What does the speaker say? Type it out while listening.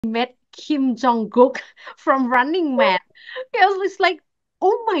met Kim Jong-kook from Running Man. I was like,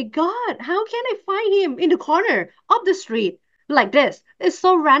 oh my God, how can I find him in the corner of the street like this? It's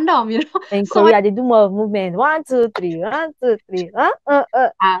so random. In So I Korea, they do more of movement. One, two, three. One, two, three. uh, So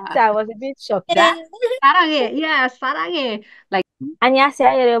I was a bit shocked that. 사랑해, yeah, 사랑해. Like,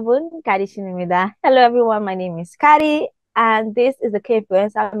 안녕하세요, 여러분. 카디신입니다. Hello, everyone. My name is Kadi, and this is the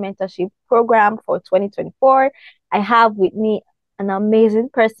Kinfluencer Mentorship Program for 2024. I have with me an amazing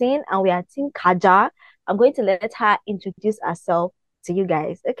person, and we are Team KAJA. I'm going to let her introduce herself to you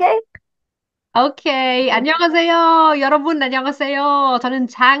guys, okay? okay, 안녕하세요. 여러분, 안녕하세요. 저는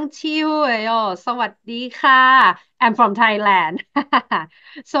장치후예요. 사와디카. I'm from Thailand.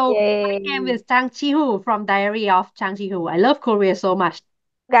 So my name Yay. is Jang Chi-hu from Diary of Jang Chi-hu. I love Korea so much.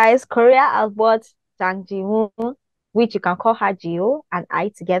 Guys, Korea has brought Jang Ji-hoon, which you can call her Gio, and I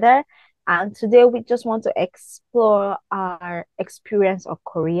together. And today we just want to explore our experience of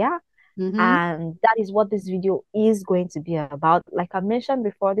Korea. Mm-hmm. And that is what this video is going to be about. Like I mentioned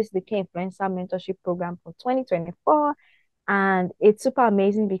before, this is the K-Influencer Mentorship Program for 2024. And it's super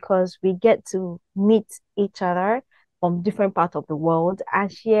amazing because we get to meet each other from different parts of the world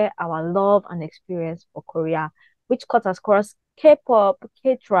and share our love and experience for Korea, which cuts across K-pop,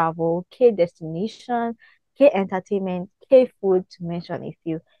 K-travel, K-destination, K-entertainment, K-food, to mention a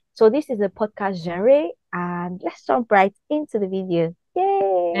few. So this is a podcast genre, and let's jump right into the video.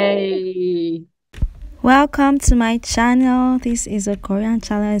 Yay! Hey. Welcome to my channel. This is a Korean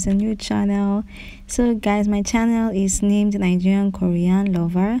channel, it's a new channel. So guys, my channel is named Nigerian Korean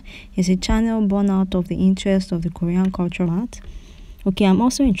Lover. It's a channel born out of the interest of the Korean culture art. Okay, I'm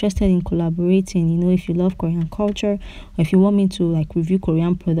also interested in collaborating. If you love Korean culture, or if you want me to like review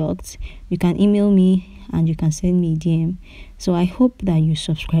Korean products, you can email me and you can send me a DM. So I hope that you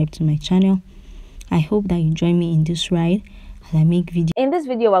subscribe to my channel. I hope that you join me in this ride as I make videos. In this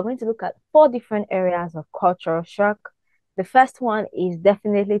video, we're going to look at 4 different areas of cultural shock. The first one is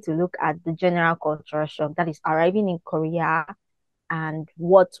definitely to look at the general cultural shock that is arriving in Korea and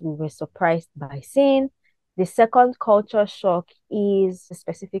what we were surprised by seeing. The second culture shock is a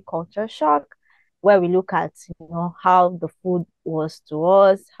specific culture shock where we look at how the food was to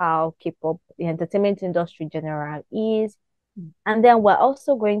us, how K-pop, the entertainment industry general is. And then we're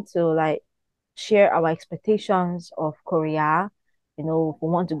also going to like share our expectations of Korea. If we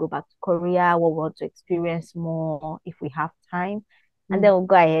want to go back to Korea, what we want to experience more if we have time. And Mm. then we'll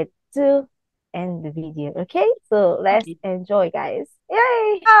go ahead to end the video. Okay, so let's Okay. enjoy, guys.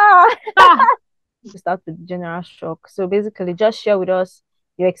 Yay! Ah! Ah, To start with the general shock. So basically, just share with us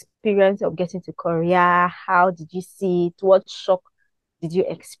your experience of getting to Korea. How did you see it? What shock did you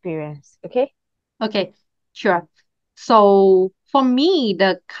experience? Okay. okay, sure. So for me,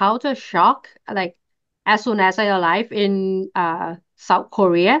 the culture shock, like as soon as I arrived in South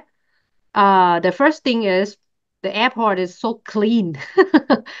Korea, the first thing is the airport is so clean.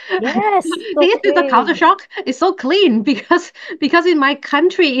 Yes, so This is a culture clean. shock. It's so clean because in my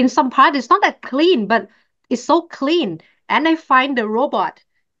country, in some part, it's not that clean, but it's so clean. And I find the robot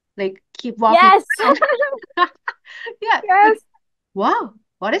like keep walking Yes, around. Yeah, like yes. wow,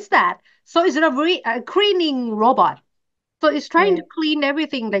 what is that? So it's a very cleaning robot. So it's trying Yeah. to clean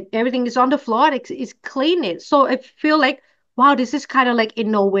everything, like everything is on the floor, it's clean it. So I feel like, wow, this is kind of like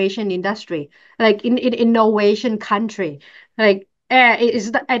innovation industry, like in innovation country. Like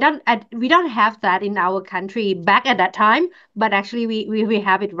we don't have that in our country back at that time, but actually we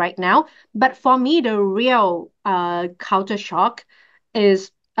have it right now. But for me, the real culture shock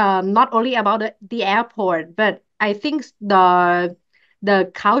is not only about the airport, but I think the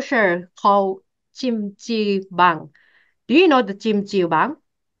culture called kimchi bang. Do you know the kimchi bang?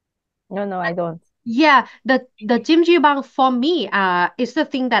 No, no, I don't. Yeah, the kimchi bang for me is the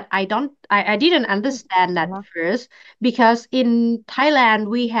thing that I didn't understand that Uh-huh. first because in Thailand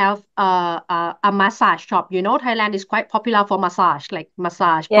we have a massage shop. Thailand is quite popular for massage, like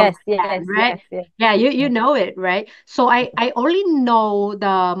massage from Yes, Thailand, yes, right? yes, yes. Yeah, you Yeah. know it, right? So I only know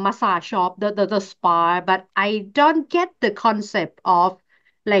the massage shop, the spa, but I don't get the concept of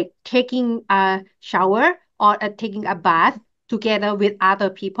like taking a shower or taking a bath together with other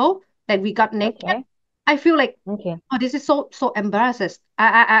people that we got naked. Okay. I feel like, Okay. oh, this is so embarrassing.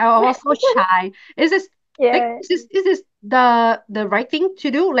 I was so shy. Yeah. Is this the right thing to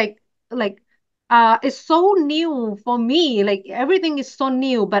do? It's so new for me. Like everything is so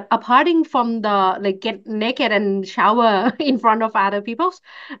new. But aparting from the like get naked and shower in front of other people's,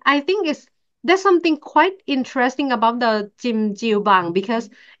 I think it's there's something quite interesting about the Jim Jiu Bang because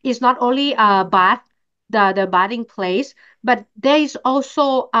it's not only a bath, the bathing place, but there is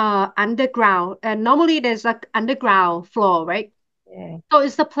also underground. And normally there's like underground floor, right? Yeah. So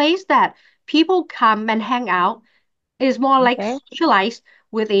it's the place that people come and hang out. It's more like Okay. socialize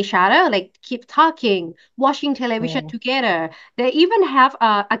with each other, like keep talking, watching television Yeah. together. They even have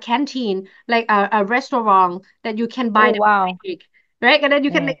a canteen, like a restaurant that you can buy Oh, the wow. boiled egg, right? And then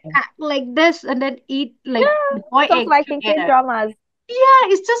you can Yeah. like act like this and then eat like Yeah. the boiled Sounds egg like in together. K-dramas. Yeah,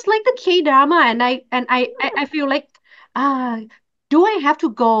 it's just like the K-drama, and I feel like, uh, do I have to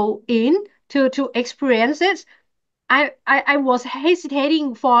go in to experience it? I was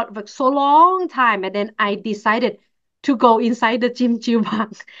hesitating for like so long time, and then I decided to go inside the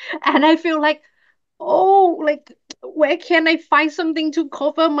Jimjiwang, and I feel like, oh, like where can I find something to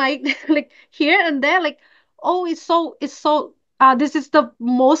cover my like here and there, like, oh, it's so this is the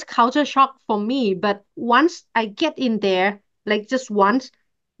most culture shock for me. But once I get in there, like just once,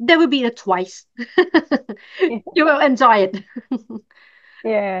 there will be a twice. You will enjoy it.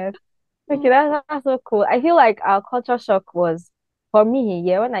 Yes. Okay, that's so cool. I feel like our culture shock was for me,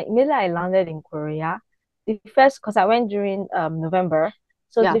 yeah, when I immediately I landed in Korea, the first because I went during November.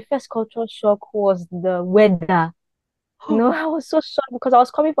 So Yeah. the first culture shock was the weather. You know, I was so shocked because I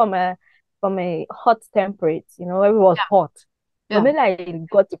was coming from a hot temperate, you know, everywhere was hot. The Yeah. minute I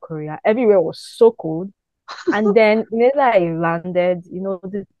got to Korea, everywhere was so cold. And then immediately I landed, you know,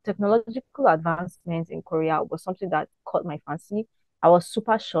 the technological advancements in Korea was something that caught my fancy. I was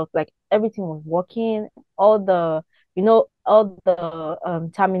super shocked. Like everything was working. All the, you know, all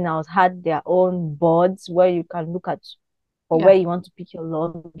the terminals had their own boards where you can look at for Yeah. where you want to pick your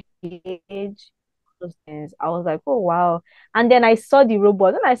luggage, those things. I was like, oh wow. And then I saw the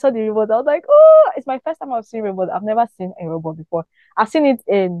robot. When I saw the robot, I was like, oh, it's my first time I've seen robot. I've never seen a robot before. I've seen it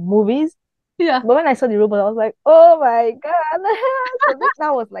in movies, Yeah. but when I saw the robot, I was like, oh my God. So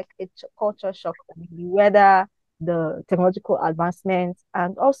that was like a culture shock for me. The weather, the technological advancements,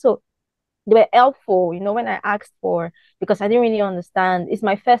 and also they were helpful, you know, when I asked for, because I didn't really understand. It's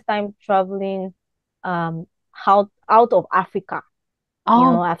my first time traveling um out of Africa. You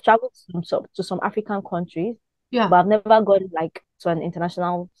know, Oh, I've traveled to some African countries, yeah. but I've never gone like to an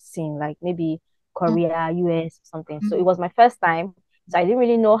international scene, like maybe Mm, Korea, US, something. So it mm. was my first time. So I didn't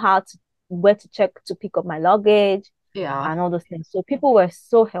really know how to where to check to pick up my luggage Yeah. and all those things. So people were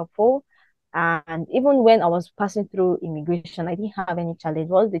so helpful. And even when I was passing through immigration, I didn't have any challenge.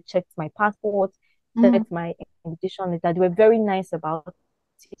 Once they checked my passport, Mm, checked my invitation letter, they were very nice about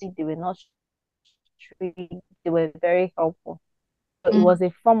it. They were not strict. They were very helpful. So it mm, was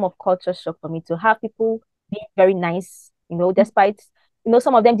a form of culture shock for me to have people being very nice, you know, despite, you know,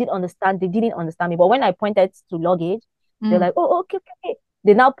 some of them they didn't understand me. But when I pointed to luggage, they're mm, like, oh, okay, okay, okay.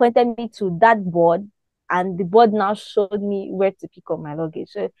 They now pointed me to that board, and the board now showed me where to pick up my luggage.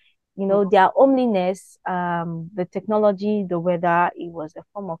 So, you know, their homeliness, the technology, the weather, it was a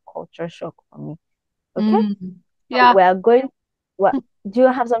form of culture shock for me. Okay. mm. So Yeah. we're going, what, do you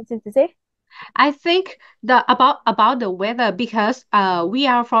have something to say? I think the about the weather, because we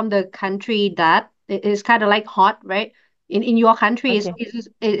are from the country that is kind of like hot, right? In your country Okay.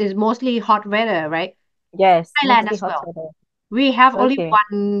 is mostly hot weather, right? Yes, Thailand mostly as hot well. weather. We have only Okay.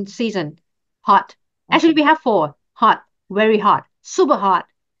 one season, hot. Actually, Okay. we have four, hot, very hot, super hot,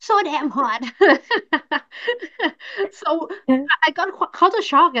 so damn hot. So I got culture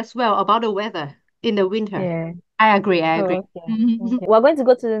shock as well about the weather in the winter. Yeah. I agree. I agree. Okay. Okay. We're going to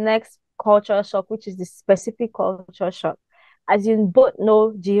go to the next culture shock, which is the specific culture shock. As you both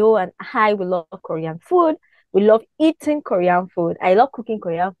know, Gio and I, we love Korean food. We love eating Korean food. I love cooking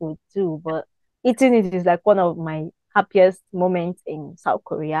Korean food too, but eating it is like one of my happiest moments in South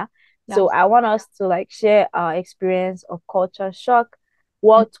Korea. Yeah. So I want us to like share our experience of culture shock.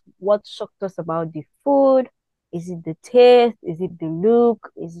 Mm. What shocked us about the food? Is it the taste? Is it the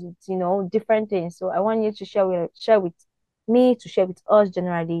look? Is it, you know, different things? So I want you to share with me, to share with us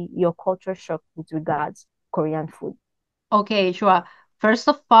generally your culture shock with regards Korean food. Okay, sure. First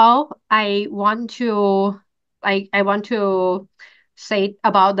of all, I want to say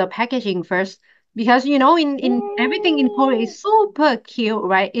about the packaging first, because in everything in Korea Mm, is super cute,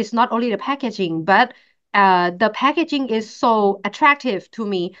 right? It's not only the packaging, but the packaging is so attractive to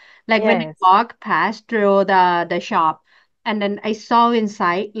me. Like when I yes. walk past through the shop, and then I saw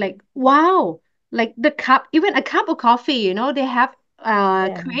inside, like, wow, like the cup, even a cup of coffee, they have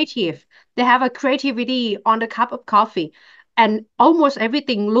Yeah. creative. They have a creativity on the cup of coffee, and almost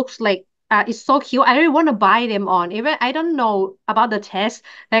everything looks like it's so cute. I really want to buy them on. Even I don't know about the test.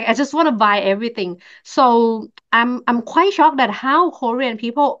 Like I just want to buy everything. So I'm quite shocked that how Korean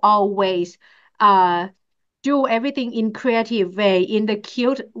people always uh do everything in creative way, in the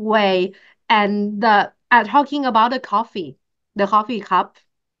cute way, and the talking about the coffee cup.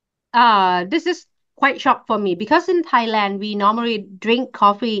 This is quite shocked for me because in Thailand we normally drink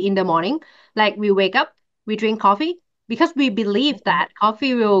coffee in the morning. Like we wake up, we drink coffee because we believe Okay. that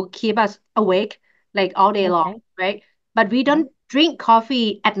coffee will keep us awake like all day long, Okay. right? But we Okay. don't drink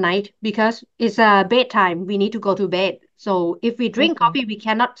coffee at night because it's bedtime. We need to go to bed. So if we drink Okay. coffee, we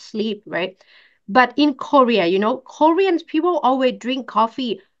cannot sleep, right? But in Korea, Koreans people always drink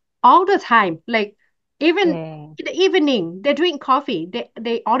coffee all the time. Like even Yeah. in the evening, they drink coffee.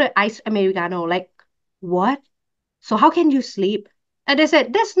 They order iced Americano. Like, what? So how can you sleep? And they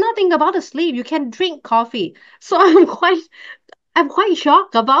said, there's nothing about the sleep. You can drink coffee. So I'm quite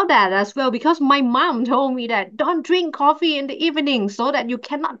shocked about that as well because my mom told me that don't drink coffee in the evening so that you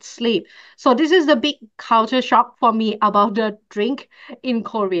cannot sleep. So this is a big culture shock for me about the drink in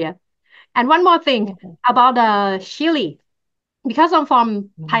Korea. And one more thing Okay. about the chili because I'm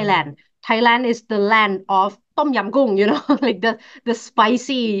from Mm. Thailand. Thailand is the land of tom yam goong, like the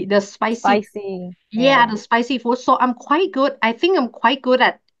spicy, Spicy. yeah, Yeah. the spicy food. So I'm quite good. I think I'm quite good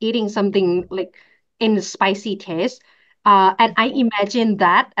at eating something like in the spicy taste. And I Okay. imagine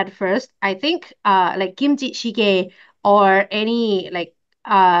that at first. I think like kimchi jjigae or any like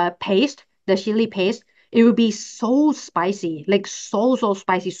paste, the chili paste, it would be so spicy, like so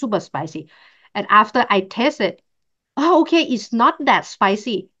spicy, super spicy. And after I taste it, oh, okay, it's not that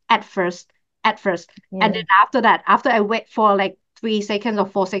spicy at first. And then Yeah. after that, after I wait for like 3 seconds or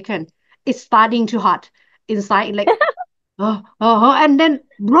 4 seconds, it's starting to hot inside, like, and then,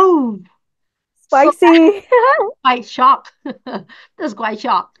 bro, so Spicy. quite shocked. That's quite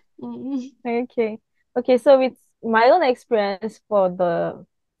shocked. Mm. Okay. Okay, so it's my own experience for the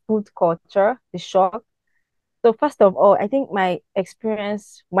food culture, the shock. So first of all, I think my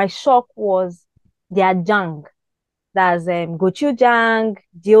shock was their jang. That's gochujang,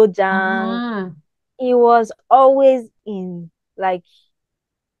 diojang. Ah, It was always in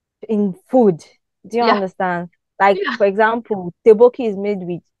food. Do you yeah, understand? Like yeah, for example, tteokbokki is made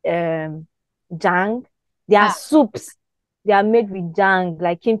with jang. Their ah, soups, they are made with jang,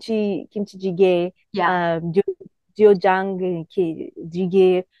 like kimchi jjigae, yeah, um jang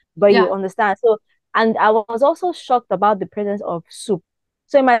jjigae. But yeah. you understand. So, and I was also shocked about the presence of soup.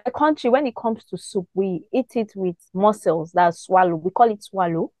 So in my country, when it comes to soup, we eat it with mussels, that's swallow. We call it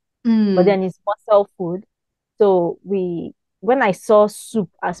swallow, but Mm, then it's mussel food. So when I saw soup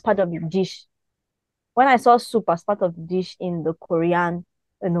as part of the dish, when I saw soup as part of the dish in the Korean,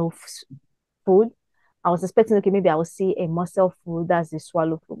 food, I was expecting, okay, maybe I will see a mussel food, that's the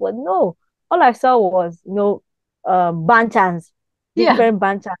swallow food. But no, all I saw was, banchans, yeah, different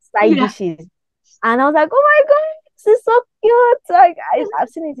banchans, side yeah. dishes. And I was like, oh my God, this is so cute. Like I've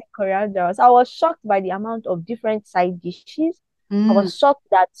seen it in Korean dramas. I was shocked by the amount of different side dishes. I Mm, was shocked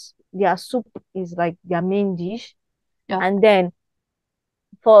that their soup is like their main dish. yeah, And then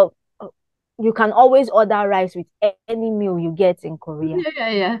for you can always order rice with any meal you get in Korea, yeah, yeah,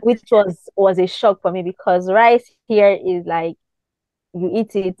 yeah. which was a shock for me because rice here is like you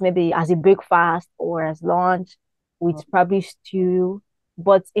eat it maybe as a breakfast or as lunch with Oh, probably stew.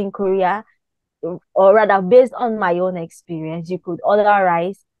 But in Korea, or rather based on my own experience, you could order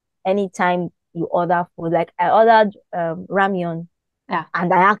rice anytime you order food. Like I ordered ramyeon yeah,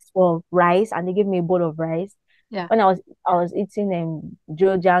 and I asked for rice and they gave me a bowl of rice. yeah, When I was eating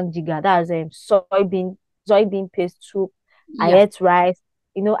Jojang Jiga, that's soybean paste soup. I yeah, ate rice.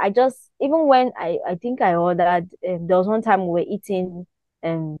 I just even when I think I ordered there was one time we were eating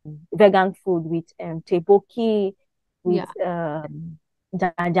um vegan food with tteokbokki, with yeah.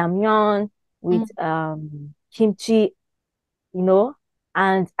 jajangmyeon, with Mm. kimchi, you know,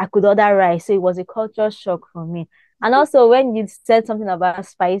 and I could order rice. So it was a culture shock for me. And also, when you said something about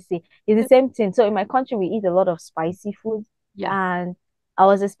spicy, it's the same thing. So in my country, we eat a lot of spicy food, Yeah. and I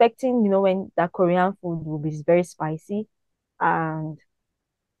was expecting, when that Korean food will be very spicy, and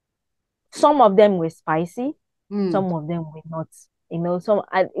some of them were spicy, Mm. some of them were not. It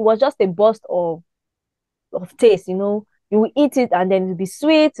was just a burst of taste. You will eat it and then it'll be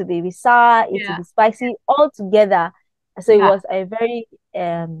sweet, it'll be sour, it will Yeah. be spicy all together. So it Yeah. was a very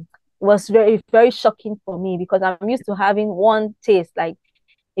was very, very shocking for me because I'm used to having one taste. Like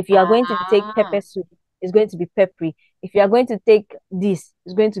if you are going to take Ah. pepper soup, it's going to be peppery. If you are going to take this,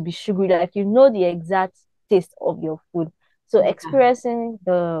 it's going to be sugary. Like you know the exact taste of your food. So Yeah. experiencing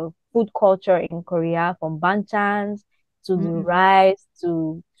the food culture in Korea, from banchans to the Mm. rice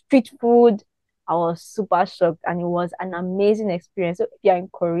to street food, I was super shocked and it was an amazing experience. So if you're in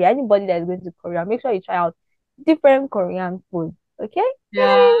Korea, anybody that is going to Korea, make sure you try out different Korean food. Okay?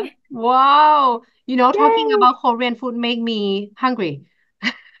 Yeah. Yay! Wow. Talking Yay! about Korean food make me hungry.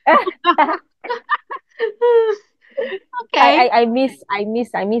 I, Okay. I I miss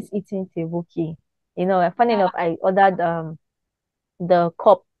eating tteokbokki. Funny enough, I ordered the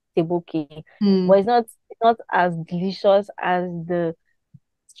cup tteokbokki, but Mm. it's not as delicious as the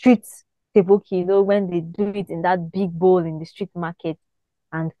street tteokbokki, when they do it in that big bowl in the street market.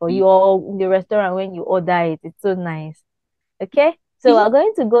 And for you all in the restaurant, when you order it, it's so nice. Okay, so Yeah. we're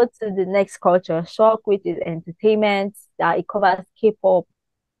going to go to the next culture shock, which is entertainment. It covers K-pop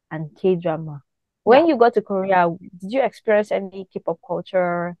and K-drama. Yeah. When you go to Korea, did you experience any K-pop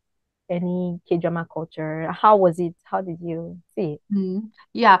culture, any K-drama culture? How was it? How did you see it?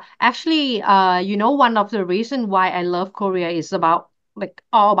 Yeah, actually, one of the reason why I love Korea is about like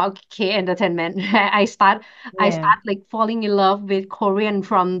all about K entertainment. I Yeah. start like falling in love with Korean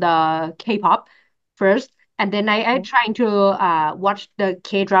from the K-pop first, and then I Okay. trying to watch the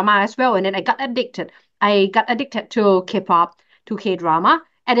K-drama as well, and then I got addicted. I got addicted to K-pop, to K-drama,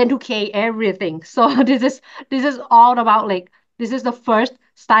 and then to K everything. So this is all about like this is the first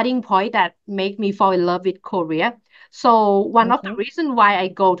starting point that make me fall in love with Korea. So one of the Okay. reason why I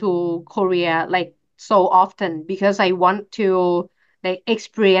go to Korea like so often because I want to like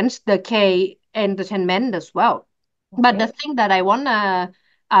experience the K entertainment as well. But the Okay. thing that I wanna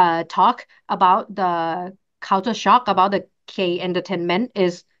talk about the culture shock about the K entertainment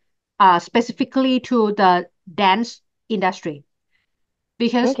is specifically to the dance industry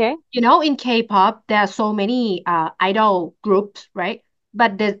because Okay. in K-pop there are so many idol groups, right?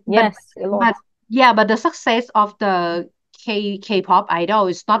 But the Yes, a lot. but yeah, but the success of the K-pop idol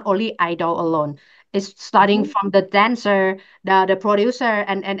is not only idol alone. It's starting Hmm. from the dancer, the producer,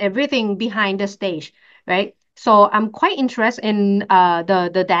 and everything behind the stage, right? So I'm quite interested in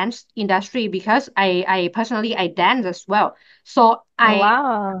the dance industry because I personally I dance as well. So I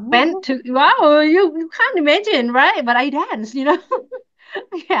went Wow. to wow, you can't imagine, right? But I dance.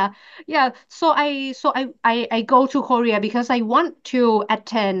 Yeah, yeah. So I go to Korea because I want to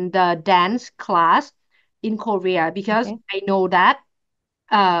attend the dance class in Korea because Okay. I know that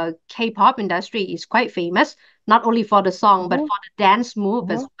K-pop industry is quite famous, not only for the song but Hmm. for the dance move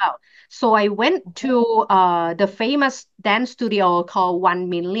as Hmm. well. So I went Okay. to the famous dance studio called 1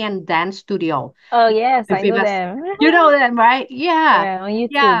 Million Dance Studio. Oh, yes, Very I know famous. them. You know them, right? Yeah. Yeah, on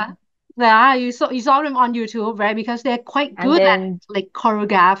YouTube. Yeah. Yeah, you saw them on YouTube, right? Because they're quite And good at then like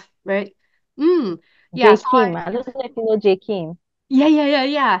choreograph, right? Mm. Yeah, J. so I, Kim. I don't know if you know J. Kim. yeah, yeah, yeah,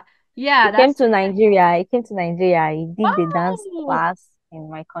 yeah. Yeah, He came that's to Nigeria. He came to Nigeria. He did the dance wow. class in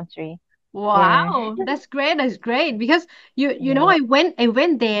my country. Yeah. Wow, that's great. That's great because you know Yeah. I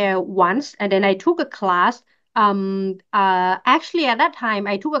went there once and then I took a class. Actually at that time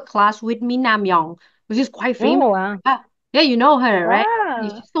I took a class with Min Nam Young, which is quite famous. Oh, wow. Ah, yeah, you know her, right?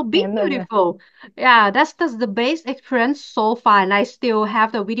 Wow. She's so I know that. beautiful. Yeah, that's the best experience so far, and I still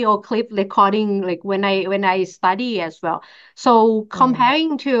have the video clip recording like when I study as well. So Yeah.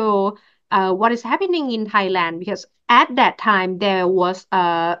 comparing to what is happening in Thailand, because at that time there was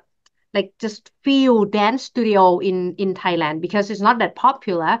like just few dance studio in Thailand because it's not that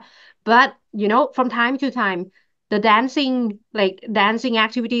popular. But from time to time, the dancing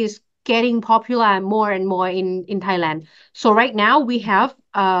activity is getting popular more and more in Thailand. So right now we have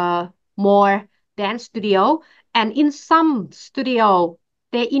more dance studio, and in some studio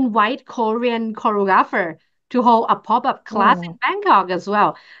they invite Korean choreographer to hold a pop-up class in Mm, Bangkok as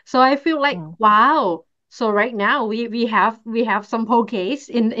well. So I feel like mm, wow. So right now we have some case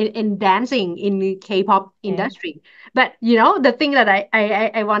in dancing in the K-pop yeah. industry. But the thing that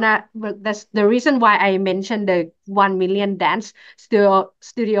I wanna well, that's the reason why I mentioned the 1 million dance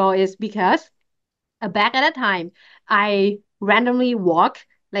studio is because back at that time, I randomly walk,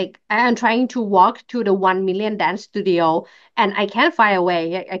 like I'm trying to walk to the 1 million dance studio, and I can't find a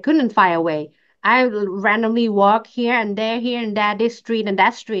way. I couldn't find a way. I randomly walk here and there, this street and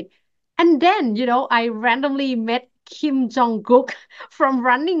that street. And then, I randomly met Kim Jong-kook from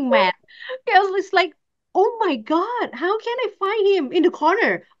Running Man. I was just like, oh my God, how can I find him in the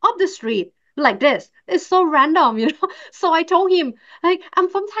corner of the street like this? It's so random. So I told him, like, I'm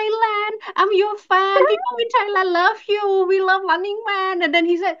from Thailand. I'm your fan. People in Thailand love you. We love Running Man. And then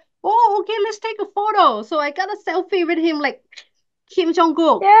he said, oh, okay, let's take a photo. So I got a selfie with him, like Kim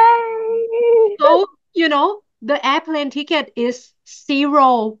Jong-kook. Yay! So, the airplane ticket is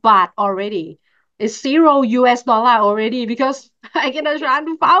 0 baht already. It's 0 US dollar already because I cannot try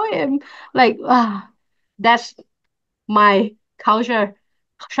to find him. Like, that's my culture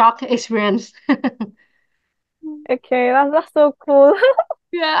shock experience. Okay, that's so cool.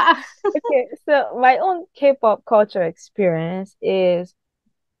 Yeah. Okay, so my own K-pop culture experience is,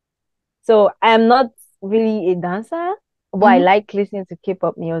 so I'm not really a dancer, but I Hmm. like listening to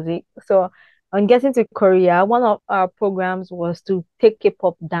K-pop music. So on getting to Korea, one of our programs was to take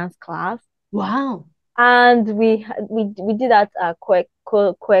K-pop dance class. Wow. And we did that at Quebec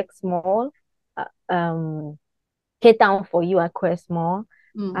Mall, Cape Town for you at Quest Mall,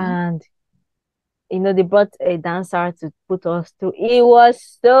 Mm-hmm. and they brought a dancer to put us through. It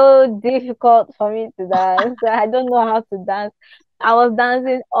was so difficult for me to dance. I don't know how to dance. I was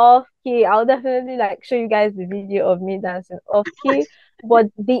dancing off key. I'll definitely like show you guys the video of me dancing off key. But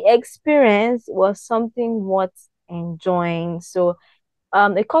the experience was something worth enjoying. So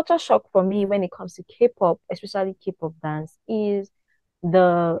a culture shock for me when it comes to K-pop, especially K-pop dance, is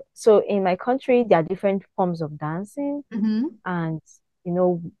so in my country there are different forms of dancing, Mm-hmm. and you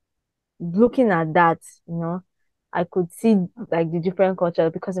know looking at that, I could see like the different culture,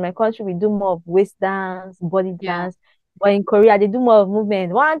 because in my country we do more of waist dance, body Yeah. dance, but in Korea they do more of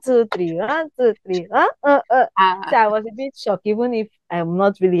movement. One, two, three, one, two, three. Uh, So I was a bit shocked, even if I'm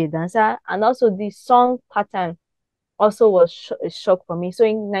not really a dancer. And also the song pattern also was a shock for me. So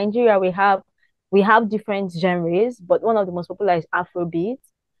in Nigeria we have different genres, but one of the most popular is Afrobeat,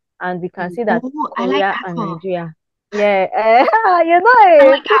 and we can see that oh, I like Korea and Afro. Nigeria, yeah, you know I it.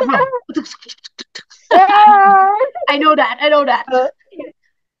 like Afro. Yeah. I know that. I know that. So,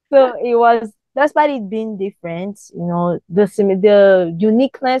 so it was, despite it being different, the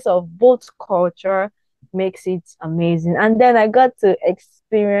uniqueness of both culture makes it amazing. And then I got to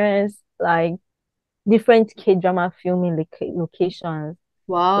experience like different K-drama filming locations,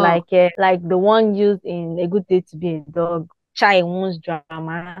 Wow. like the one used in A Good Day to Be a Dog, Chai Woon's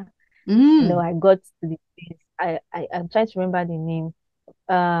drama. Mm. I got to the place. I'm trying to remember the name.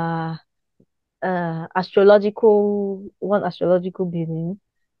 Uh, astrological building.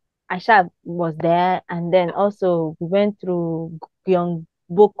 Aisha was there, and then also we went through Gyeongbokgung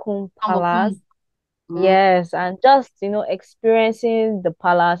Bokun. Palace. Mm. Yes, and just experiencing the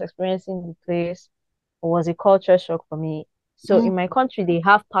palace, experiencing the place was a culture shock for me. So Mm. in my country, they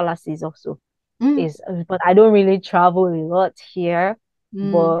have palaces also. Mm. Is But I don't really travel a lot here.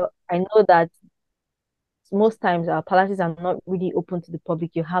 Mm. But I know that most times our palaces are not really open to the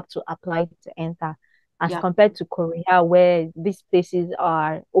public. You have to apply to enter, as Yeah. compared to Korea, where these places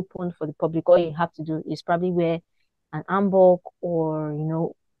are open for the public. All you have to do is probably wear an hanbok, or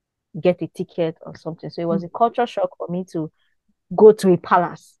get a ticket or something. So it was Mm. a culture shock for me to go to a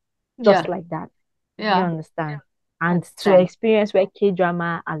palace Yeah. just like that. You Yeah. understand? And to Understand. experience where K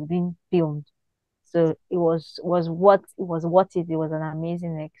drama has been filmed. So it was an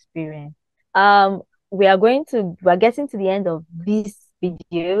amazing experience. Um, we're getting to the end of this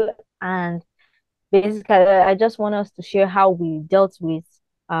video, and basically I just want us to share how we dealt with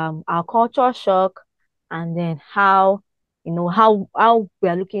our culture shock, and then how we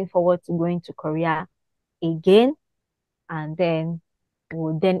are looking forward to going to Korea again, and then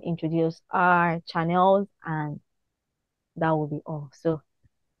we'll then introduce our channels, and that will be all. So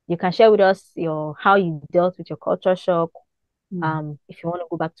you can share with us your how you dealt with your culture shock. Mm. If you want to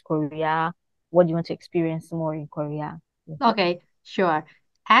go back to Korea, what do you want to experience more in Korea? Yeah. Okay, sure.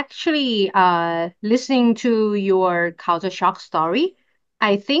 Actually, listening to your culture shock story,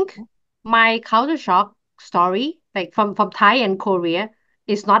 I think my culture shock story, like from Thai and Korea,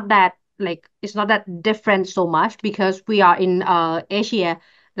 is not that it's not that different so much because we are in Asia,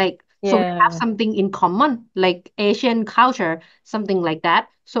 like so we have Yeah. something in common, like Asian culture, something like that.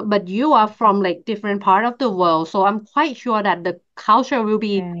 So, but you are from like different part of the world, so I'm quite sure that the culture will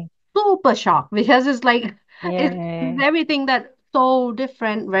be Yeah. super shocked because it's like it's Yeah. everything that's so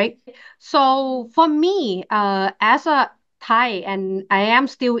different, right? So for me, as a Thai and I am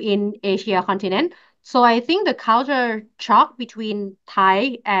still in Asia continent, so I think the culture shock between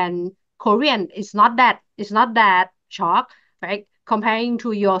Thai and Korean is not that shock, right? Comparing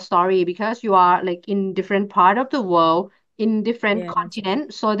to your story because you are like in different part of the world, in different Yes.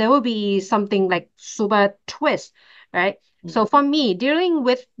 continent, so there will be something like super twist, right? Mm. So for me, dealing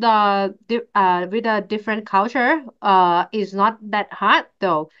with with a different culture is not that hard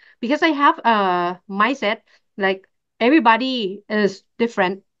though, because I have a mindset like everybody is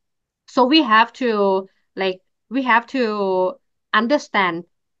different, so like we have to understand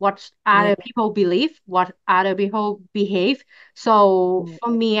what Yeah. other people believe, what other people behave. So Mm.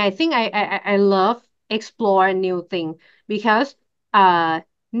 for me, I think I love explore new thing because uh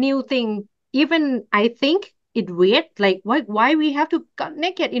new thing, even I think it weird like why we have to get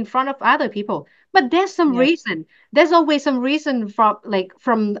naked in front of other people, but there's some Yeah. reason, there's always some reason from like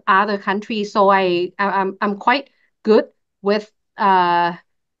from other countries. So I'm quite good with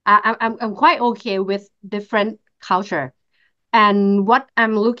I'm quite okay with different culture. And what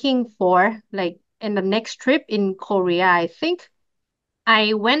I'm looking for, like in the next trip in Korea, I think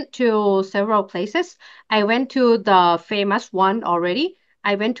I went to several places. I went to the famous one already,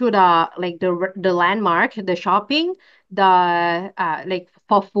 I went to the landmark, the shopping, the like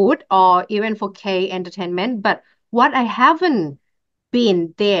for food or even for K entertainment. But what I haven't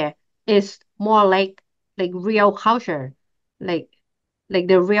been there is more like real culture, like like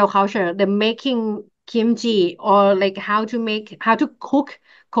the real culture, the making kimchi or like how to cook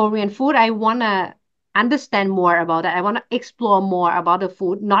Korean food. I wanna understand more about that. I wanna explore more about the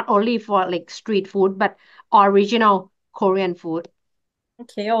food, not only for like street food, but original Korean food.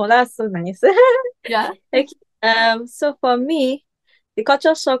 Okay, oh, that's so nice. Yeah. Okay, so for me, the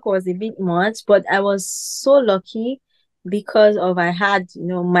culture shock was a bit much, but I was so lucky because of I had,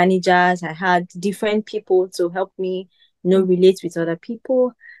 managers, I had different people to help me, Mm, relate with other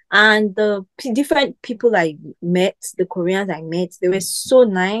people. And the different people I met, the Koreans I met, they were so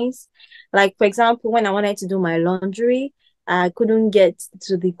nice. Like, for example, when I wanted to do my laundry, I couldn't get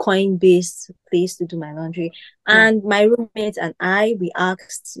to the coin-based place to do my laundry. yeah. And my roommate and I, we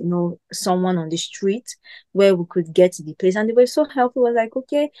asked, someone on the street where we could get to the place. And they were so helpful. It was like,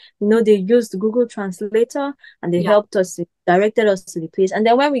 okay, they used Google Translator and they Yeah. helped us, directed us to the place. And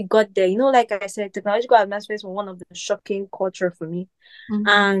then when we got there, like I said, technological advancements were one of the shocking culture for me. Mm-hmm.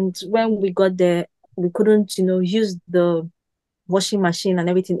 And when we got there, we couldn't, use the washing machine and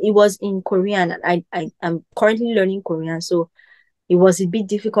everything. It was in Korean. And I am currently learning Korean. So it was a bit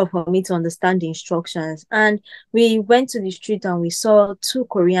difficult for me to understand the instructions. And we went to the street and we saw two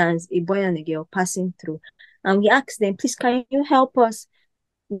Koreans, a boy and a girl, passing through. And we asked them, please, can you help us,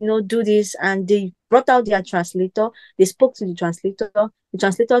 do this? And they brought out their translator. They spoke to the translator. The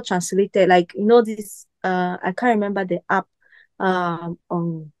translator translated, like, this, I can't remember the app that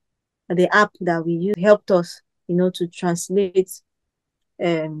we used helped us, to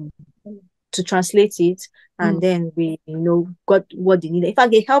um translate it, and Mm, then we got what they needed. In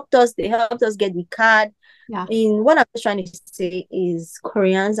fact, they helped us get the card. yeah. In what I'm trying to say is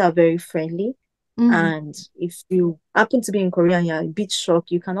Koreans are very friendly. Mm, And if you happen to be in Korea and you're a bit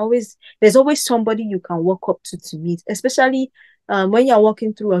shocked, there's always somebody you can walk up to meet, especially when you're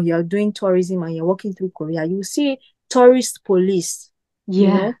walking through or you're doing tourism and you're walking through Korea, you see tourist police,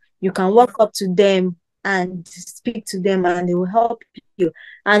 yeah. you can walk up to them and speak to them and they will help you.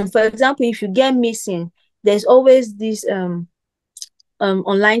 And for example, if you get missing, there's always this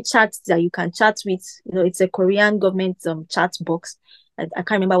online chat that you can chat with. It's a Korean government chat box. I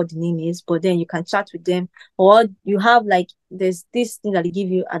can't remember what the name is, but then you can chat with them, or you have like there's this thing that they give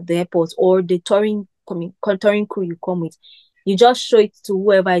you at the airport or the touring crew you come with. You just show it to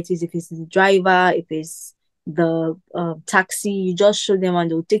whoever it is, if it's the driver, if it's the taxi, you just show them and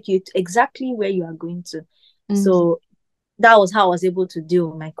they'll take you to exactly where you are going to. Mm, So that was how I was able to deal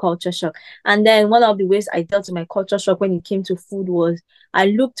with my culture shock. And then one of the ways I dealt with my culture shock when it came to food was I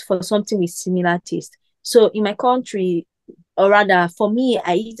looked for something with similar taste. So in my country, or rather for me,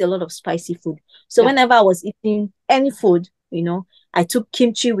 I eat a lot of spicy food. So yeah. whenever I was eating any food, I took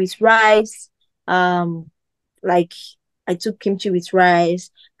kimchi with rice. Like I took kimchi with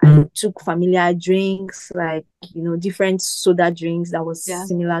rice. I took familiar drinks, like different soda drinks that was Yeah.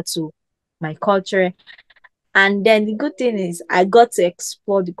 similar to my culture. And then the good thing is I got to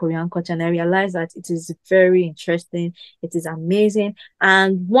explore the Korean culture and I realized that it is very interesting. It is amazing.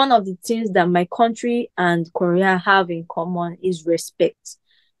 And one of the things that my country and Korea have in common is respect.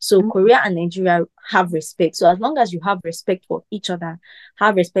 So Mm, Korea and Nigeria have respect. So as long as you have respect for each other,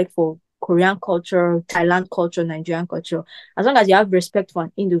 have respect for Korean culture, Thailand culture, Nigerian culture, as long as you have respect for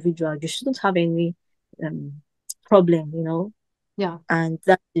an individual, you shouldn't have any um, problem. yeah. And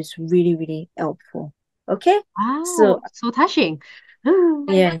that is really, really helpful. Okay. Wow, So so touching.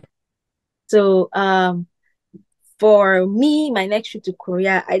 yeah. So for me, my next trip to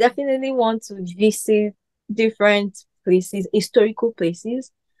Korea, I definitely want to visit different places, historical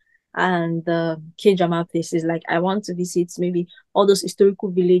places, and K-drama places. Like I want to visit maybe all those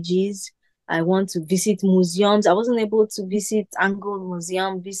historical villages. I want to visit museums. I wasn't able to visit Angkor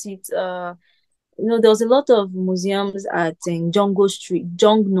Museum, visit there was a lot of museums at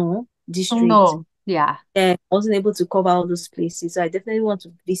Jongno Oh district. no. Yeah. I wasn't able to cover all those places. So I definitely want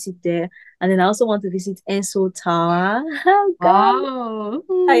to visit there. And then I also want to visit Enso Tower. Oh God. Wow.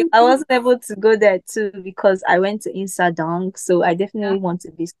 I wasn't able to go there too because I went to Insadong. So I Yeah. definitely want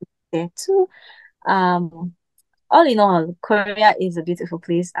to visit there too. Um, all in all, Korea is a beautiful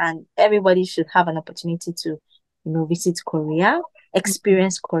place and everybody should have an opportunity to, visit Mm, Korea,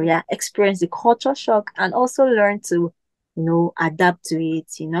 experience the culture shock and also learn to, adapt to it.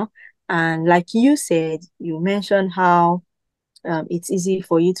 And like you said, you mentioned how it's easy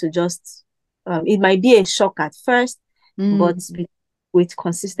for you to just, it might be a shock at first, but mm, with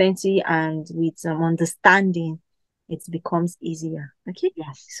consistency and with understanding, it becomes easier. Okay.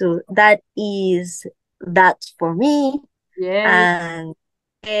 Yes. So that is that for me. Yay. And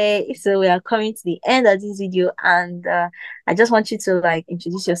okay, so we are coming to the end of this video, and I just want you to like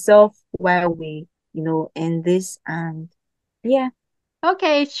introduce yourself while we, end this. And yeah.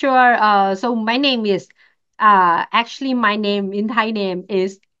 Okay, sure. So my name is actually my name in Thai name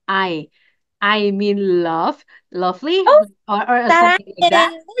is I. I mean love, lovely, Oh, or something like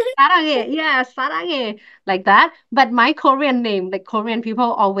that. Sarang! Sarange, yeah, sarange, like that. But my Korean name, like Korean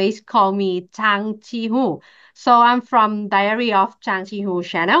people always call me Chang Chi Hu. So I'm from Diary of Chang Chi Hu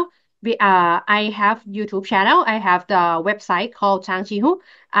channel. I have YouTube channel. I have the website called Chang Chi Hu.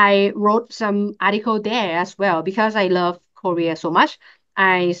 I wrote some article there as well because I love Korea so much.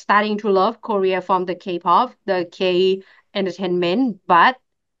 I starting to love Korea from the K-pop, the K entertainment, but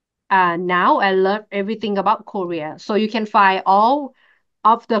now I love everything about Korea. So you can find all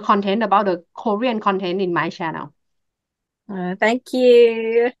of the content about the Korean content in my channel. Thank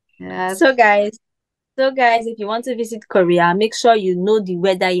you. So Yes. guys, if you want to visit Korea, make sure you know the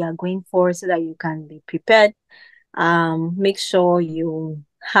weather you are going for so that you can be prepared. Make sure you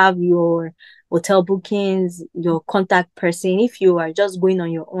have your hotel bookings, your contact person. If you are just going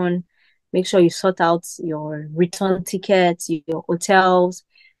on your own, make sure you sort out your return tickets, your hotels,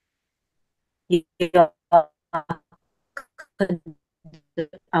 your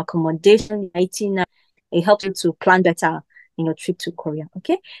accommodation, itinerary. It helps you to plan better in your trip to Korea.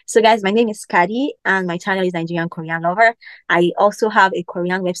 Okay. So guys, my name is Kadi and my channel is Nigerian Korean Lover. I also have a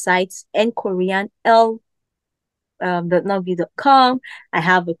Korean website and Korean .com. I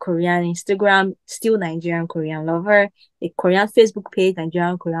have a Korean Instagram, still Nigerian Korean Lover, a Korean Facebook page,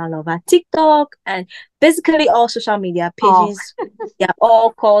 Nigerian Korean Lover, TikTok, and basically all social media Oh, pages. They are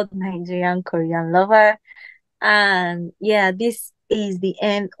all called Nigerian Korean Lover. And yeah, this is the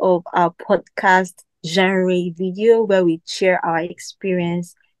end of our podcast genre video where we share our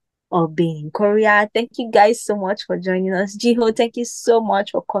experience of being in Korea. Thank you guys so much for joining us. Jiho, thank you so much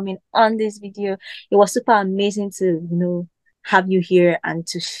for coming on this video. It was super amazing to, have you here and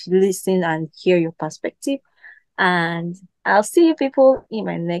to listen and hear your perspective. And I'll see you people in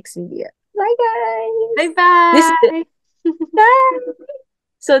my next video. Bye, bye guys. This is the bye. bye.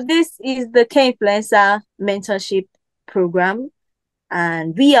 So this is the Kinfluencer mentorship program,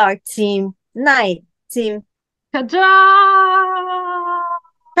 and we are Team 9. Team KAJA!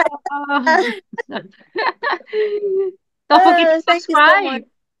 Don't forget to Thank you so much. subscribe.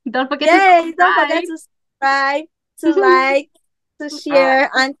 Don't forget to Yay! Don't forget subscribe. to subscribe, to like, to share,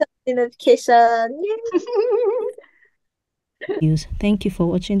 and turn the notification. Yay! Thank you for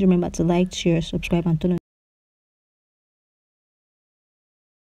watching. Remember to like, share, subscribe, and turn on